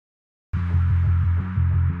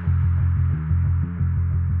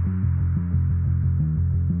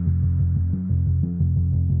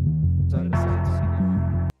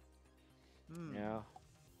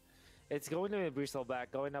It's going to be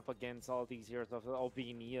Bristleback going up against all these heroes of OB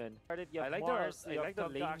Neon. I like Mars, I like the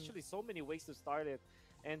lane. actually so many ways to start it.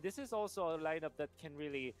 And this is also a lineup that can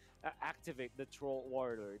really activate the Troll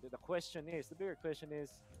Warlord. The bigger question is...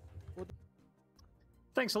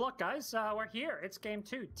 Thanks a lot, guys. We're here. It's game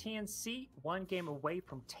 2. TNC, 1 game away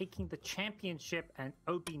from taking the championship, and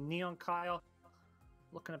OB Neon Kyle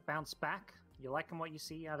looking to bounce back. You liking what you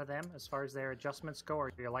see out of them as far as their adjustments go,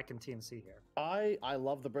 or you're liking TNC here? I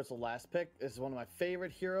love the Bristle last pick. This is one of my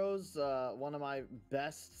favorite heroes, one of my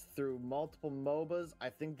best through multiple MOBAs.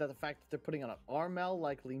 I think that the fact that they're putting on an Armel,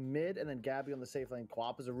 likely mid, and then Gabbi on the safe lane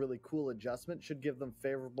Quap is a really cool adjustment. Should give them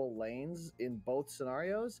favorable lanes in both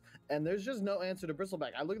scenarios. And there's just no answer to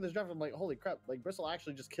Bristleback. I look at this draft, I'm like, holy crap, like Bristle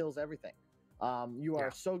actually just kills everything. You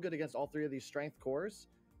are so good against all 3 of these strength cores,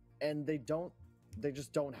 and they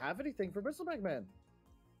just don't have anything for Bristleback, man.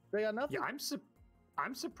 They got nothing. Yeah,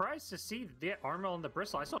 I'm surprised to see the Armel and the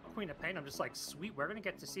Bristle. I saw Queen of Pain. I'm just like, sweet, we're gonna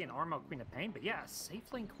get to see an Armel Queen of Pain. But yeah,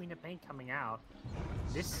 safe lane Queen of Pain coming out.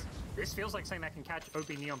 This feels like something that can catch OB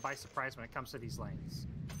Neon by surprise when it comes to these lanes.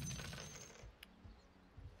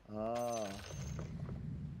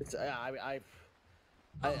 It's I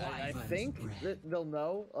think that they'll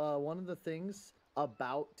know. One of the things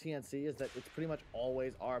about TNC is that it's pretty much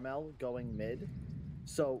always Armel going mid,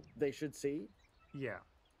 so they should see. Yeah,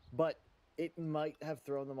 but it might have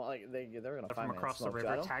thrown them like they're gonna find from across the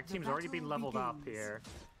river. Tag team's already been leveled up here.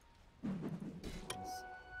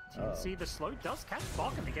 TNC, the slow does catch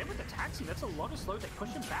Balk, and again with the taxi, that's a lot of slow. They push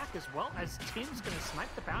him back as well as Tim's gonna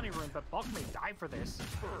snipe the bounty rune, but Balk may die for this.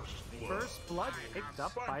 First blood picked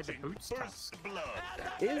up by the Boots Tusk.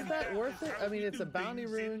 Is that worth it? I mean, it's a bounty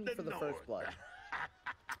rune for the first blood.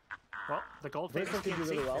 Well, the gold thing can do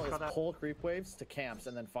really well is pull creep waves to camps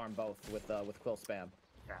and then farm both with Quill spam.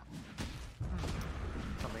 Yeah.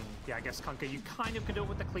 Something, yeah, I guess Kunkka, you kind of can do it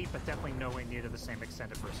with the cleat, but definitely nowhere near to the same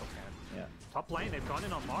extent that Bristle can. Yeah. Top lane, they've gone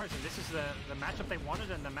in on Mars, and this is the matchup they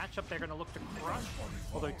wanted, and the matchup they're going to look to crush.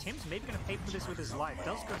 Although Tim's maybe going to pay for this with his life.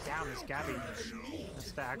 Does go down as Gabbi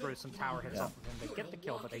has to aggro some tower hits off of him. They get the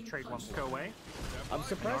kill, but they trade one go away. I'm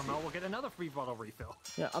surprised. Armel will get another free bottle refill.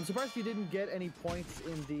 Yeah, I'm surprised he didn't get any points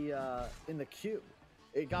in the queue.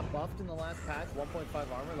 It got buffed in the last patch, 1.5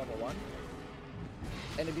 armor, level 1.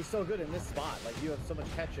 And it'd be so good in this spot. Like, you have so much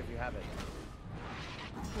catch if you have it.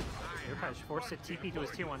 Rampage forced to TP to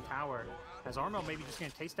his tier 1 tower. As Armel maybe just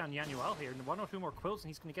going to taste down Yanuel here. And 1 or 2 more quills and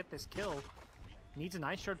he's going to get this kill. Needs an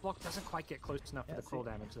ice shard block. Doesn't quite get close enough for the quill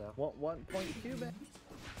damage though. 1 point Q, man.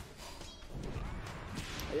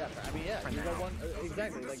 Yeah, I mean, yeah, you go one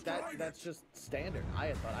exactly like that. That's just standard.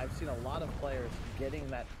 I thought I've seen a lot of players getting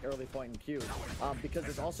that early point in Q because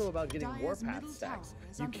it's also about getting warpath stacks.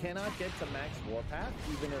 You cannot get to max warpath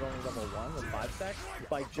even at only level 1 with 5 stacks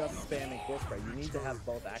by just spamming quill spray. You need to have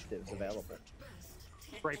both actives available.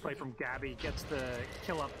 Great play from Gabbi, gets the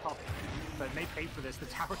kill up top, but may pay for this. The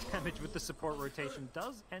tower damage with the support rotation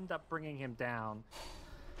does end up bringing him down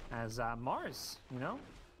as Mars, you know,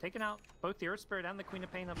 taking out both the Earth Spirit and the Queen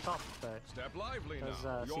of Pain up top, but step lively does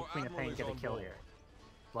now. see Queen of Pain get a kill here.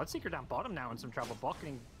 Bloodseeker down bottom now in some trouble. Balk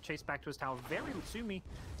getting chased back to his tower. Very Utsumi.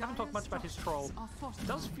 Haven't talked much about his troll.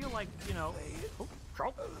 Does feel like, you know,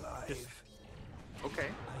 troll. Just okay.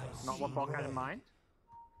 Not what Balk had in mind.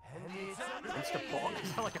 Insta Balk.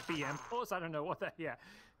 Is that like a BM pause? I don't know what that. Yeah.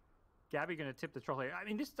 Gabbi going to tip the troll here. I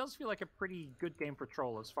mean, this does feel like a pretty good game for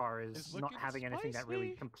troll as far as not having anything that really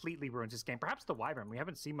completely ruins this game. Perhaps the Wyvern. We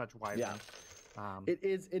haven't seen much Wyvern. Yeah. It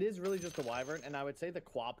is really just the Wyvern, and I would say the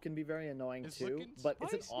Quap can be very annoying too, but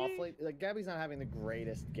it's an awfully... Like, Gabbi's not having the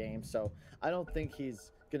greatest game, so I don't think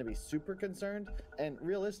he's going to be super concerned. And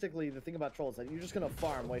realistically, the thing about troll is that you're just going to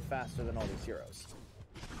farm way faster than all these heroes.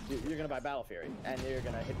 You're going to buy Battle Fury, and you're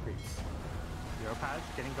going to hit creeps. Rampage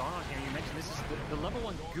getting gone on here. You mentioned this is the level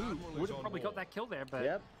 1 goo. Would have probably got that kill there,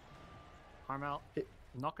 but Armel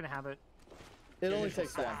not going to have it. It only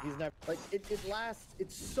takes 1. He's never like it lasts.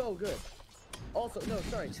 It's so good. Also, no,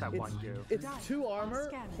 sorry. Just that one goo. It's 2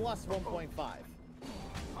 armor plus 1.5.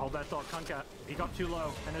 Hold that thought, Kunkka. He got too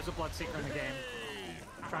low, and there's a Bloodseeker in the game.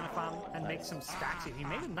 Trying to farm and make some stacks here. He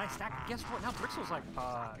made a nice stack. Guess what? Now Brixel's like,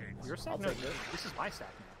 your stack? No, this is my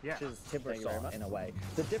stack. Yeah. Which is typical in a way.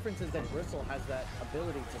 The difference is that Bristle has that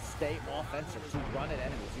ability to stay offensive, to run at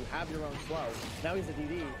enemies. You have your own slow. Now he's a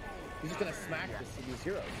DD. He's just going to smack these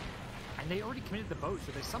heroes. And they already committed the boat,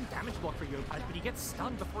 so there's some damage block for Yopaj, but he gets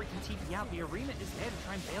stunned before he can TP out. The arena is there to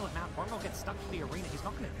try and bail him out. Armel gets stuck to the arena. He's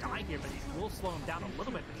not going to die here, but he will slow him down a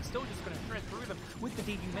little bit, but he's still just going to thread through them with the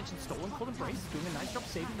DD. You mentioned Stolen Cold Embrace, doing a nice job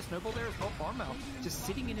saving the snowball there as well. Farmel just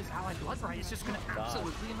sitting in his ally Bloodright is just going to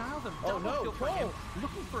absolutely annihil them. Oh, no, kill for him, Cole.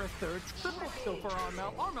 looking for a third, triple kill for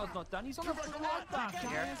Armel. Armel's not done, he's on a bloodbath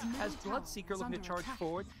here as Bloodseeker looking to charge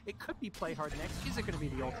forward. It could be play hard next. Is it going to be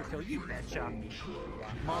the ultra kill? You betcha.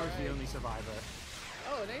 Mars the only survivor.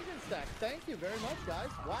 Oh, an agent stack. Thank you very much, guys.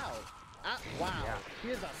 Wow. Wow. Yeah. He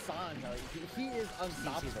is a son. He is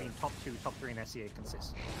unstoppable. He's been top 2, top 3 in SEA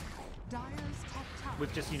consist. Dyer's top tower.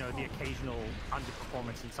 With just, you know, the occasional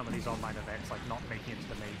underperformance in some of these online events, like not making it to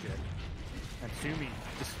the major. And Sumi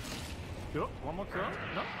just... Oh, one more kill.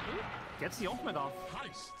 No. Ooh, gets the ultimate off.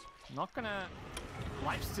 Not gonna...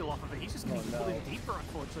 Life still off of it. He's just gonna be pulled in deeper,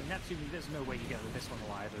 unfortunately. Natsumi, there's no way you get with this one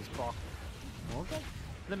alive. There's Bok. Okay.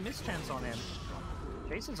 The mischance on him.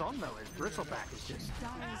 Jason's on though, his Bristleback is just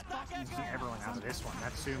using everyone out of this one.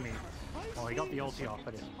 Natsumi, well, he got the ulti off,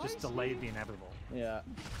 but it just delayed the inevitable. Yeah,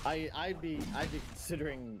 I'd be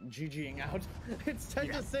considering GGing out. It's 10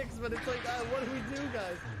 to 6, but it's like, what do we do,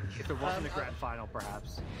 guys? If it wasn't the grand final,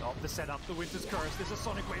 perhaps. Oh, the setup, the Winter's Curse. There's a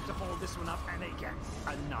Sonic Wave to follow this one up, and they get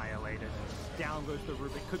annihilated. Down goes the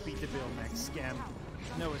Rubik. Could be DeVille next. Scam.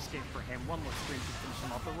 No escape for him. One more scream to finish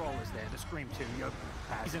him off. The roll is there. The scream too.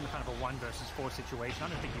 He's in kind of a 1 versus 4 situation. I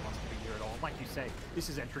don't think he wants to be here at all. Like you say, this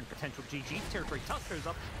is entering potential GG territory. Tusk goes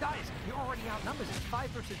up. Guys, you're already outnumbered. It's 5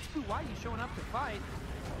 versus 2. Why are you showing up to fight?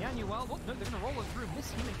 Yanuel, well, no, they're going to roll it through. Miss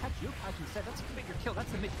him and catch Yopaj instead. That's a bigger kill. That's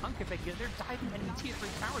the mid-punk effect. They're diving enemy tier 3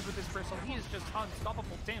 towers with this bristle. He is just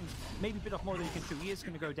unstoppable. Tims, maybe bit off more than he can chew. He is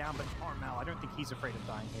going to go down, but Armel, I don't think he's afraid of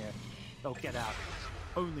dying here. They'll get out.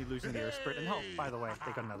 Only losing the air spirit. And oh, by the way,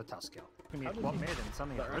 they got another Tusk kill. Gonna be a quad mid, and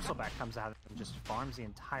suddenly a Bristleback comes out and just farms the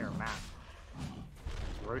entire map.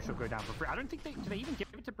 Roche will go down for free. I don't think do they even give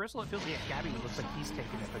it to Bristle? It feels like Gabbi looks like he's taking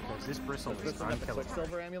it because this Bristle is unkillable.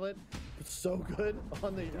 Quicksilver amulet. It's so good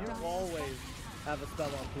on the. You always have a spell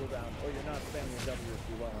on cooldown, or you're not spamming your W if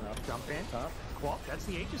you well enough. Jump in. Top. Well, that's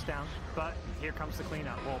the Aegis down, but here comes the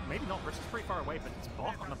cleanup. Well, maybe not. Bristle's pretty far away, but it's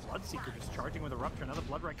Bok on the Bloodseeker just charging with a Rupture. Another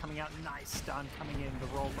Bloodright coming out. Nice stun coming in. The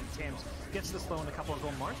roll from Tims gets the slow in a couple of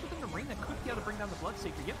gold. Mars with an arena could be able to bring down the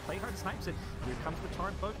Bloodseeker. Yep, Playhard snipes it. Here comes the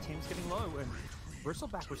Torrent boat. Tims getting low, and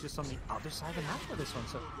Bristleback was just on the other side of the map for this one.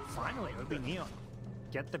 So finally, it would be Neon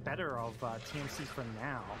get the better of TMC for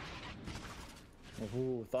now.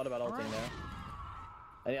 Ooh, thought about ulting there.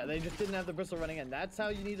 And yeah, they just didn't have the Bristle running in. That's how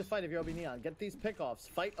you need to fight if you're OB Neon. Get these pickoffs.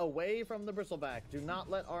 Fight away from the Bristleback. Do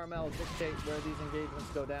not let RML dictate where these engagements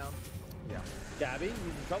go down. Yeah. Gabbi, he's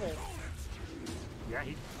in trouble. Yeah,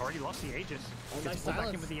 he already lost the Aegis. Oh, nice pulled back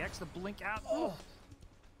silence. in with the X, the blink out. Oh.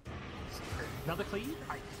 Another cleave.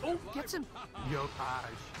 Oh, gets him. Yopaj.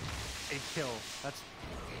 A kill. That's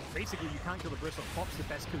basically, you can't kill the Bristle. Pop's the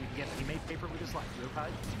best kill you can get, but he made paper with his life.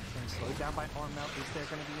 Yopaj getting slowed down by Armel. Is there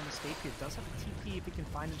going to be an escape here? Does have a TP if he can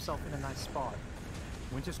find himself in a nice spot.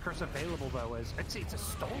 Winter's Curse available though, as it's a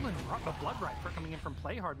stolen Bloodright for coming in from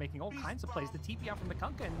Playhard, making all kinds of plays. The TP out from the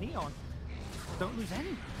Kunkka, and Neon don't lose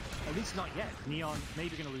any. At least not yet. Neon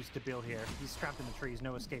maybe going to lose to Bill here. He's trapped in the trees,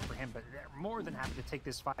 no escape for him, but they're more than happy to take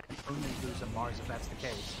this fight and only lose a Mars if that's the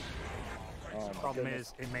case. Oh, The problem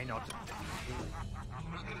is, it may not.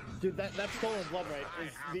 Dude, that stolen Bloodright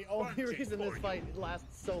is the only reason this fight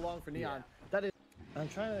lasts so long for Neon. Yeah. That is. I'm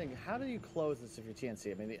trying to think, how do you close this if you're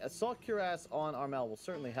TNC? I mean, the Assault Cuirass on Armel will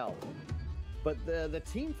certainly help. But the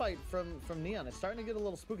team fight from Neon is starting to get a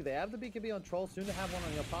little spooky. They have the BKB on Troll, soon to have one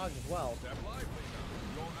on Yopaj as well.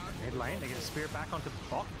 Mid lane, they get a spear back onto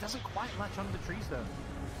Bok. It doesn't quite latch onto the trees though.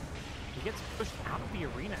 He gets pushed out of the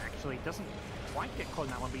arena actually. Doesn't quite get caught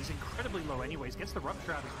in that one, but he's incredibly low anyways. Gets the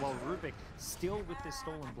Rupture out as well. Rubik still with this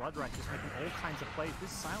stolen Bloodright, just making all kinds of plays.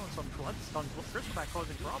 This silence on Bristleback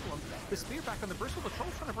causing problems. The spear back on the Bristle. The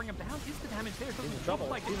Troll's trying to bring him down. Is the damage there? Doesn't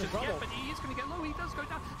look like it just yet, but he is going to get low. He does go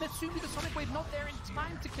down. Natsumi, the Sonic Wave, not there in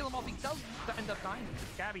time to kill him off. He does end up dying.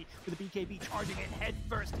 Gabbi with the BKB charging it head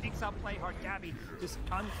first. Takes out Playhard. Gabbi just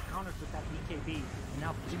uncountered with that BKB. And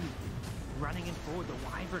now Jimmy running in forward, the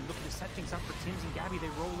Wyvern looking to set things up for Tims and Gabbi. They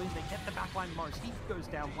roll in, they get the backline. Mars Heath goes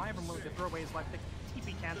down. Wyvern willing to throw away his life. The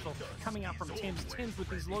TP cancel coming out from Tims. Tims with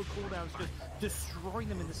these low cooldowns just destroying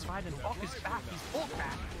them in this fight. And Bok is back. He's pulled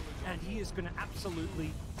back. And he is going to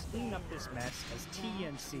absolutely clean up this mess as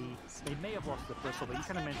TNC. They may have lost the Bristle, but you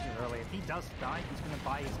kind of mentioned it earlier. If he does die, he's going to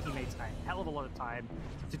buy his teammates a hell of a lot of time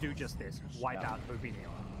to do just this. Wipe out OB Neon.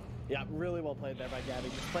 Yeah, really well played there by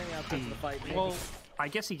Gabbi. Just playing out the fight. Well, I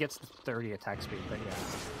guess he gets the 30 attack speed, but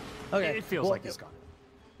yeah. Okay. It feels like he's gone.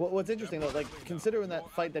 What's interesting though, like considering that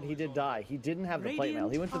fight that he did die, he didn't have the plate mail.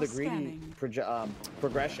 He went for the greedy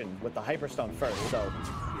progression with the hyperstone first. So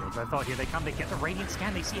I thought here they come, they get the radiant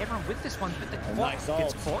scan, they see everyone with this one, but the nice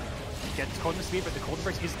gets caught in the speed, but the cold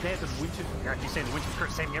breaks is there. The winter, you're actually saying the winter's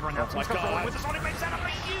curse saving everyone else. He's got with the Sonic makes out a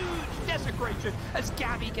huge desecration as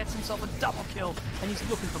Gabbi gets himself a double kill, and he's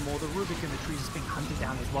looking for more. The Rubik in the trees is being hunted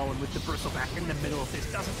down as well, and with the Bristleback in the middle of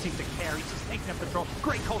this, doesn't seem to care. He's just taking up the troll.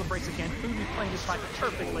 Great cold embrace again. Boomy playing this fight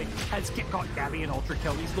perfectly. Has got Gabbi an ultra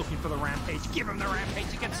kill. He's looking for the Rampage. Give him the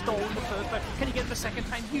Rampage. He gets stolen the first, but can he get it the second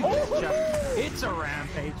time? It's a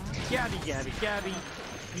Rampage. Gabbi.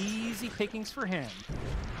 Easy pickings for him.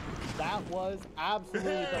 That was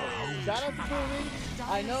absolutely perfect. Shout out to Boomy.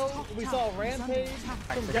 I know we saw Rampage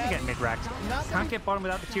from They're gonna get mid-racked. Can't get bottom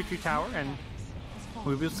without the tier 2 tower, and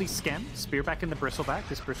we will see Skem, Spearback in the Bristleback.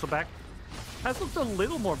 This Bristleback has looked a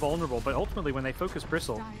little more vulnerable, but ultimately when they focus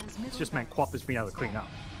Bristle, it's just meant Quap has been able to clean up.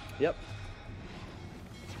 Yep.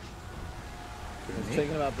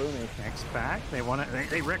 Thinking about Boomy. Next back,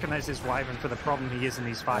 they recognize this Wyvern for the problem he is in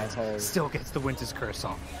these fights. Still gets the Winter's Curse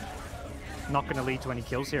off. Not going to lead to any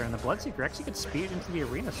kills here, and the Bloodseeker actually gets speared into the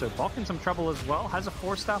arena, so Bok in some trouble as well. Has a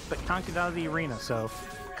 4-staff, but can't get out of the arena, so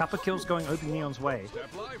a couple of kills going Open Neon's way.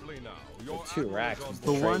 2 racks.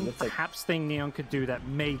 The one perhaps thing Neon could do that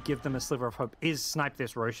may give them a sliver of hope is snipe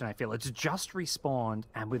this Roshan, I feel. It's just respawned,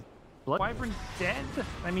 and with Wyvern dead?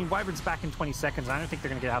 I mean, Wyvern's back in 20 seconds. I don't think they're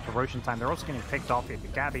going to get out the Roshan time. They're also getting picked off here.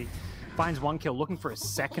 But Gabbi finds 1 kill, looking for a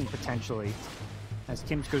second potentially. As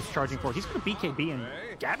Tim's goes charging forward. He's going to BKB, and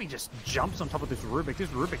Gabbi just jumps on top of this Rubik. This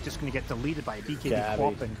Rubik just going to get deleted by a BKB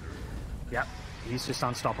Quap, and yep, he's just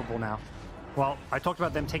unstoppable now. Well, I talked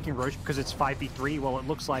about them taking Roche because it's 5v3. Well, it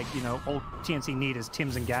looks like, you know, all TNC need is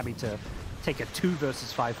Tims and Gabbi to take a 2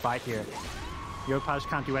 versus 5 fight here. Yopaj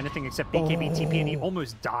can't do anything except BKB TP, and he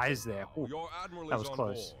almost dies there. Ooh, that was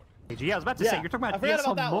close. Yeah, I was about to say, you're talking about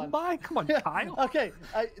ESL Mumbai? Come on, Kyle. Okay,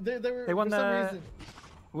 they won the...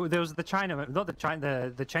 There was the China, not the China,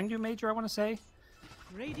 the Chengdu major, I want to say.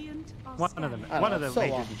 One of them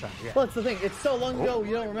majors in China. Yeah. Well, that's the thing. It's so long ago,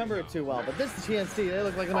 you don't remember it too well. But this is TNC. They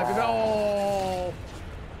look like they might be. Oh!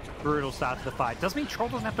 Brutal start to the fight. Doesn't mean Troll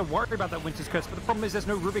doesn't have to worry about that Winter's Curse, but the problem is there's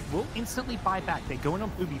no Rubik. Will instantly buy back. They go in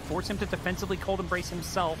on Booby, force him to defensively cold embrace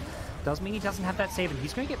himself. Doesn't mean he doesn't have that save, and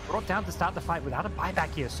he's going to get brought down to start the fight without a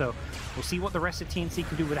buyback here, so we'll see what the rest of TNC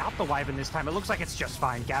can do without the Wyvern this time. It looks like it's just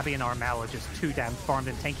fine. Gabbi and Armel are just too damn farmed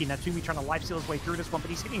and tanky. Natsumi trying to lifesteal his way through this one, but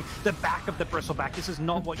he's hitting the back of the Bristleback. This is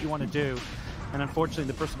not what you want to do, and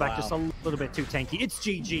unfortunately the Bristleback just a little bit too tanky. It's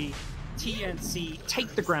GG. TNC take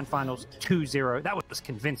the grand finals 2-0. That was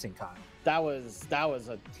convincing, Kyle. That was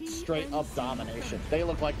a straight up domination. They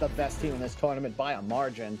look like the best team in this tournament by a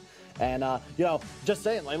margin. And you know, just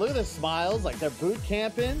saying, like, look at their smiles, like they're boot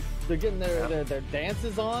camping, they're getting their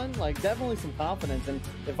dances on, like definitely some confidence. And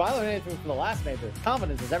if I learned anything from the last major,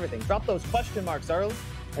 confidence is everything. Drop those question marks early,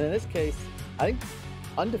 and in this case, I think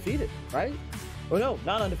undefeated, right? Or no,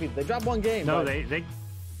 not undefeated. They dropped 1 game. No,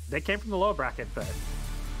 they came from the lower bracket, but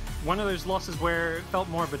one of those losses where it felt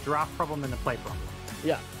more of a draft problem than a play problem.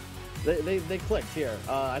 Yeah. They clicked here.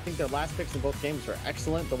 I think their last picks in both games were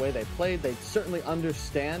excellent. The way they played, they certainly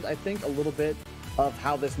understand, I think, a little bit of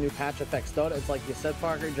how this new patch affects Dota. It's like you said,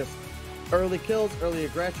 Parker, just early kills, early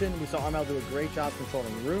aggression. We saw Armel do a great job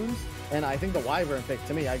controlling runes. And I think the Wyvern pick,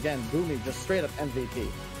 to me, again, Boomy, just straight up MVP.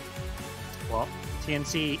 Well,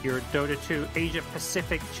 TNC, your Dota 2 Asia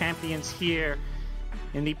Pacific champions here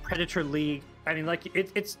in the Predator League. I mean, like,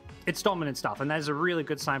 it's dominant stuff, and that is a really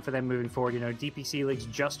good sign for them moving forward. You know, DPC League's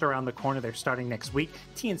just around the corner. They're starting next week.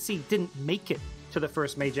 TNC didn't make it to the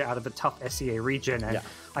first major out of the tough SEA region, and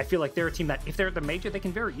I feel like they're a team that, if they're at the major, they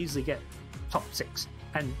can very easily get top 6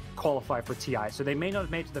 and qualify for TI. So they may not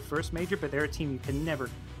have made it to the first major, but they're a team you can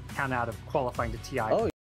never count out of qualifying to TI